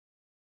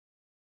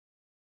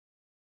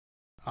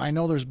I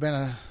know there's been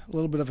a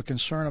little bit of a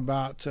concern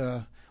about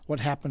what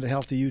happened to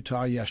Healthy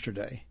Utah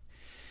yesterday.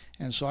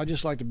 And so I'd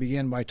just like to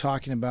begin by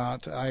talking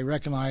about, I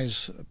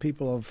recognize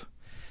people of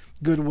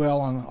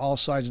goodwill on all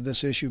sides of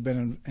this issue have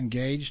been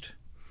engaged.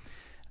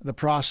 The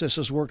process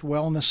has worked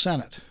well in the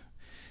Senate.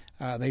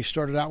 They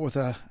started out with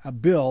a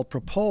bill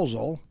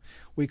proposal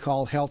we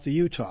call Healthy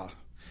Utah.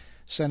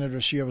 Senator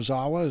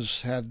Shiozawa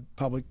has had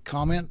public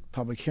comment,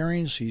 public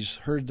hearings. He's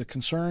heard the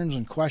concerns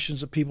and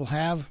questions that people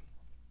have,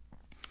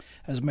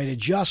 has made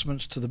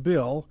adjustments to the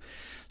bill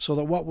so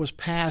that what was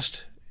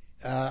passed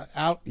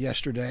out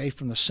yesterday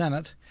from the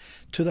Senate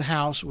to the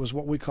House was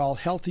what we call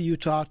Healthy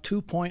Utah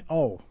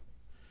 2.0.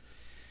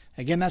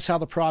 Again, that's how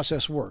the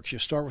process works. You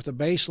start with a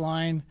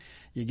baseline,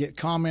 you get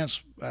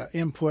comments,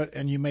 input,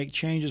 and you make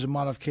changes and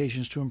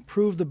modifications to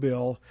improve the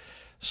bill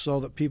so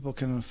that people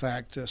can, in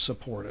fact,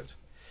 support it.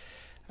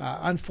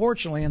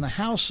 Unfortunately, in the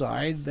House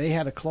side, they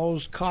had a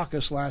closed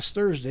caucus last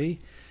Thursday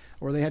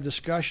where they had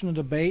discussion and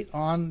debate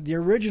on the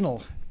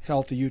original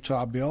Healthy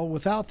Utah bill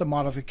without the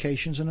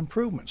modifications and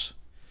improvements.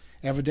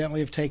 Evidently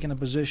have taken a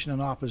position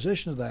in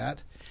opposition to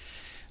that,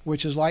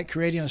 which is like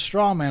creating a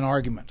straw man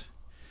argument.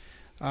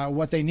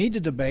 What they need to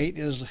debate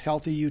is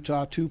Healthy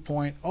Utah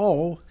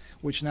 2.0,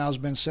 which now has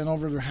been sent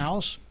over to the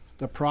House.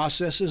 The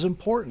process is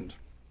important.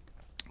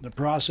 The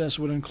process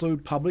would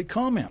include public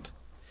comment,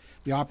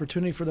 the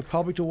opportunity for the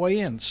public to weigh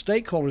in,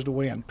 stakeholders to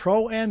weigh in,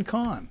 pro and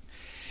con.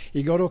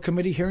 You go to a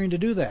committee hearing to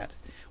do that.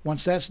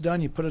 Once that's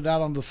done, you put it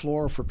out on the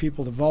floor for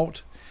people to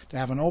vote, to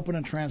have an open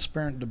and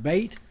transparent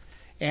debate,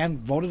 and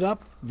vote it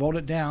up, vote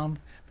it down,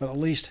 but at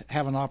least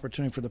have an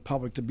opportunity for the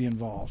public to be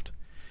involved.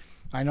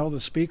 I know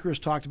the Speaker has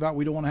talked about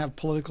we don't want to have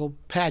political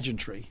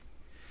pageantry.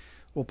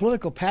 Well,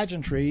 political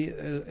pageantry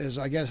is,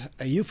 I guess,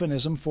 a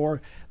euphemism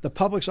for the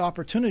public's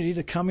opportunity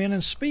to come in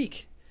and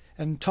speak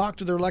and talk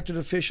to their elected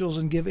officials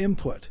and give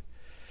input.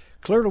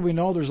 Clearly, we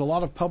know there's a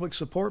lot of public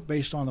support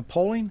based on the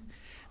polling,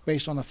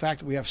 based on the fact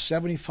that we have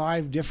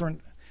 75 different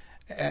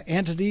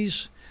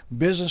entities,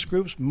 business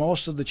groups,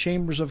 most of the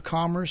chambers of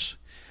commerce,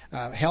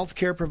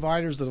 healthcare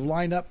providers that have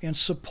lined up in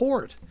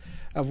support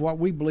of what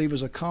we believe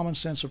is a common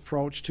sense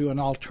approach to an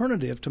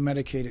alternative to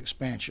Medicaid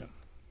expansion.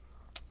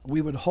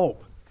 We would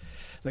hope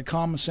that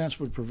common sense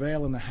would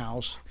prevail in the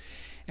House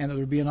and that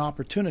there would be an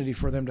opportunity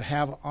for them to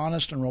have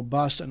honest and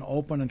robust and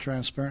open and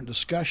transparent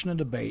discussion and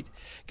debate,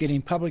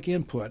 getting public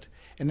input,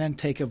 and then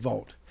take a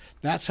vote.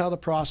 That's how the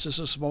process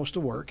is supposed to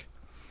work,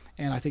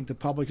 and I think the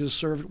public is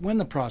served when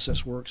the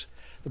process works.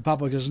 The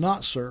public is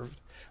not served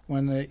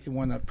when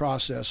the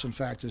process, in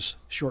fact, is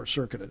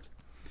short-circuited.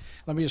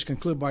 Let me just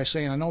conclude by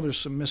saying I know there's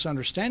some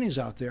misunderstandings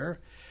out there.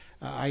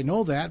 I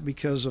know that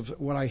because of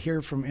what I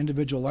hear from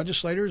individual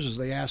legislators as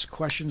they ask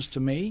questions to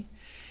me,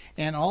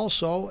 and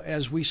also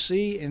as we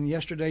see in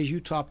yesterday's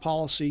Utah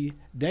Policy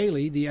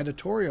Daily, the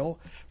editorial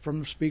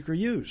from Speaker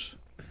Hughes.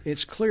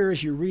 It's clear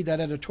as you read that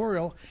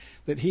editorial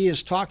that he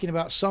is talking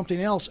about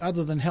something else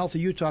other than Healthy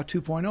Utah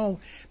 2.0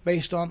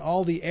 based on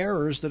all the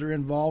errors that are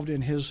involved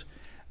in his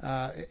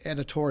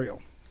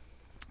editorial.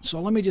 So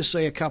let me just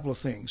say a couple of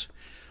things.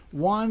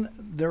 One,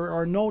 there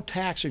are no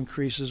tax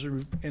increases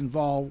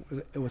involved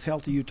with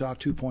Healthy Utah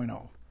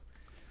 2.0.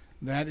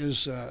 That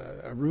is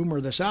a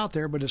rumor that's out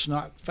there, but it's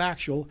not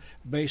factual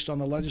based on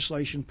the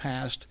legislation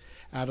passed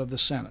out of the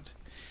Senate.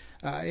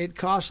 It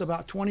costs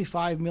about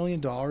 $25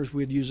 million.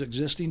 We'd use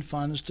existing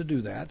funds to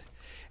do that,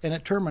 and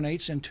it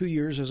terminates in 2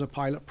 years as a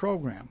pilot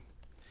program.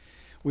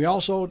 We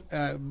also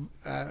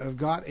have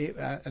got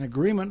an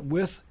agreement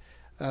with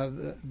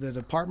the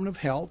Department of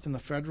Health and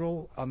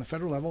on the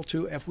federal level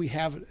to, if we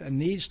have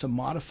needs to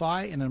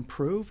modify and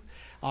improve,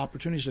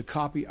 opportunities to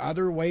copy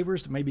other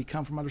waivers that maybe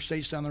come from other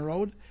states down the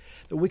road,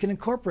 that we can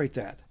incorporate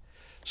that.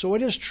 So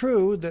it is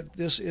true that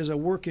this is a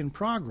work in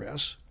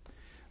progress,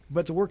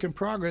 but the work in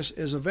progress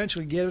is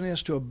eventually getting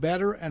us to a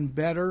better and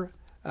better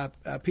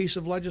piece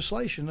of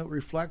legislation that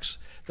reflects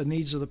the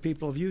needs of the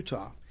people of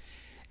Utah.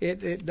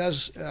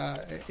 It's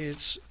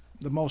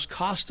the most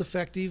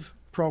cost-effective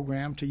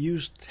program to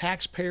use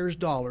taxpayers'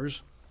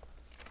 dollars,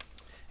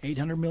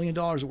 $800 million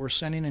that we're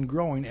sending and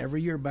growing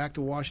every year back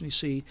to Washington,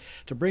 D.C.,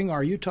 to bring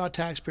our Utah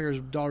taxpayers'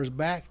 dollars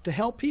back to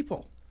help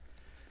people.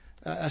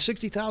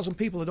 60,000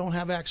 people that don't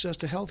have access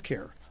to health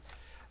care.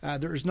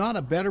 There is not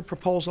a better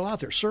proposal out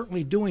there.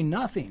 Certainly doing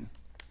nothing,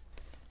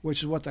 which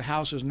is what the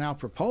House is now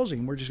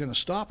proposing, we're just going to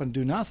stop and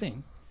do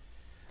nothing,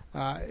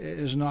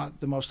 is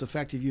not the most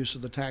effective use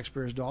of the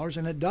taxpayers' dollars,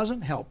 and it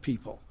doesn't help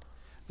people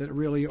that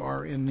really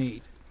are in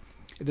need.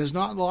 It does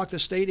not lock the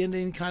state into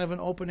any kind of an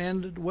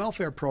open-ended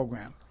welfare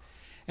program.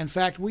 In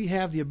fact, we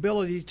have the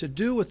ability to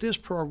do with this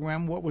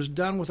program what was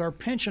done with our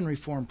pension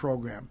reform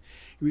program.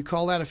 You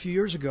recall that a few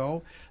years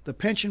ago, the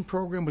pension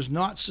program was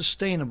not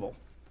sustainable.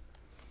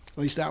 At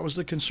least that was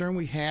the concern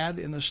we had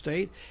in the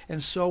state.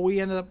 And so we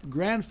ended up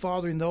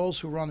grandfathering those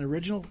who were on the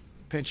original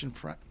pension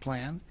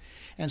plan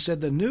and said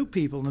the new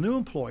people, the new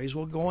employees,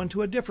 will go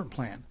into a different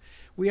plan.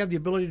 We have the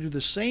ability to do the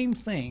same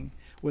thing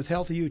with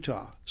Healthy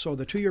Utah. So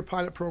the 2-year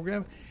pilot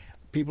program,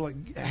 people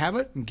that have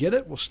it and get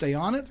it will stay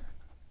on it.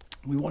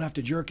 We won't have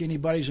to jerk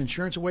anybody's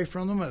insurance away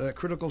from them at a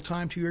critical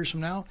time 2 years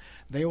from now.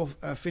 They will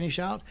finish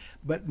out.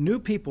 But new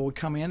people would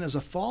come in as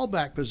a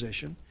fallback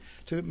position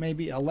to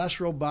maybe a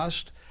less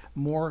robust,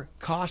 more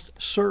cost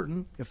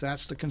certain, if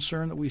that's the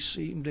concern that we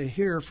seem to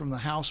hear from the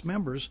House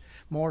members,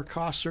 more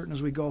cost certain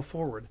as we go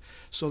forward.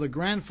 So the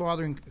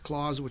grandfathering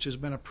clause, which has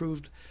been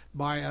approved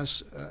by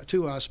us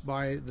to us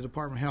by the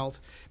Department of Health,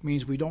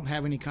 means we don't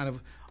have any kind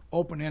of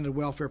open-ended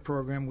welfare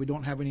program. We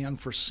don't have any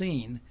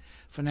unforeseen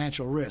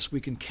financial risk. We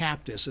can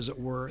cap this, as it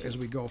were, as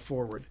we go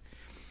forward.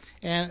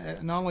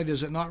 And not only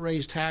does it not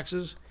raise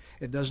taxes,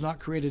 it does not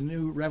create a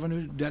new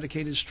revenue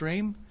dedicated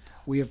stream.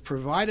 We have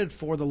provided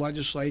for the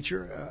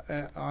legislature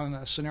on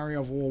a scenario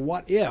of, well,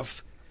 what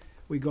if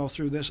we go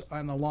through this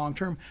in the long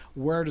term?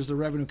 Where does the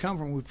revenue come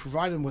from? We've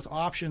provided them with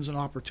options and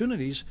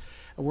opportunities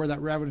of where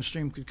that revenue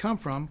stream could come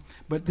from,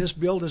 but this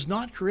bill does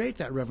not create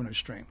that revenue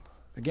stream.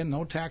 Again,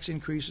 no tax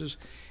increases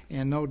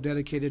and no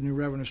dedicated new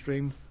revenue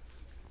stream.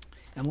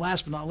 And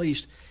last but not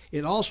least,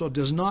 it also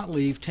does not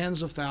leave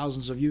tens of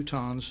thousands of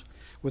Utahns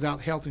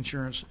without health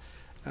insurance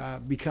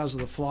because of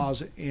the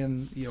flaws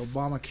in the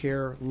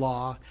Obamacare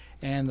law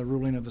and the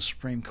ruling of the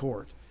Supreme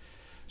Court.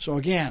 So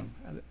again,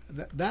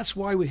 that's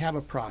why we have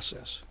a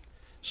process,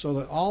 so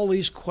that all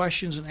these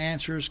questions and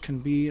answers can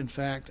be, in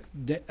fact,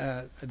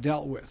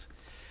 dealt with.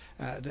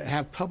 To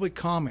have public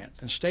comment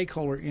and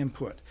stakeholder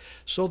input,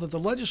 so that the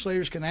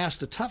legislators can ask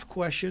the tough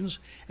questions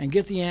and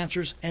get the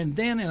answers, and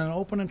then in an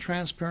open and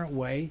transparent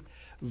way,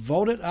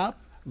 vote it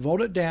up,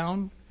 vote it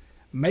down,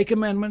 make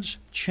amendments,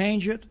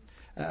 change it,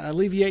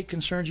 alleviate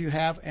concerns you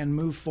have, and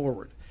move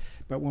forward.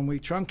 But when we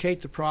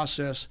truncate the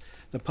process,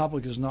 the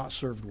public is not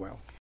served well.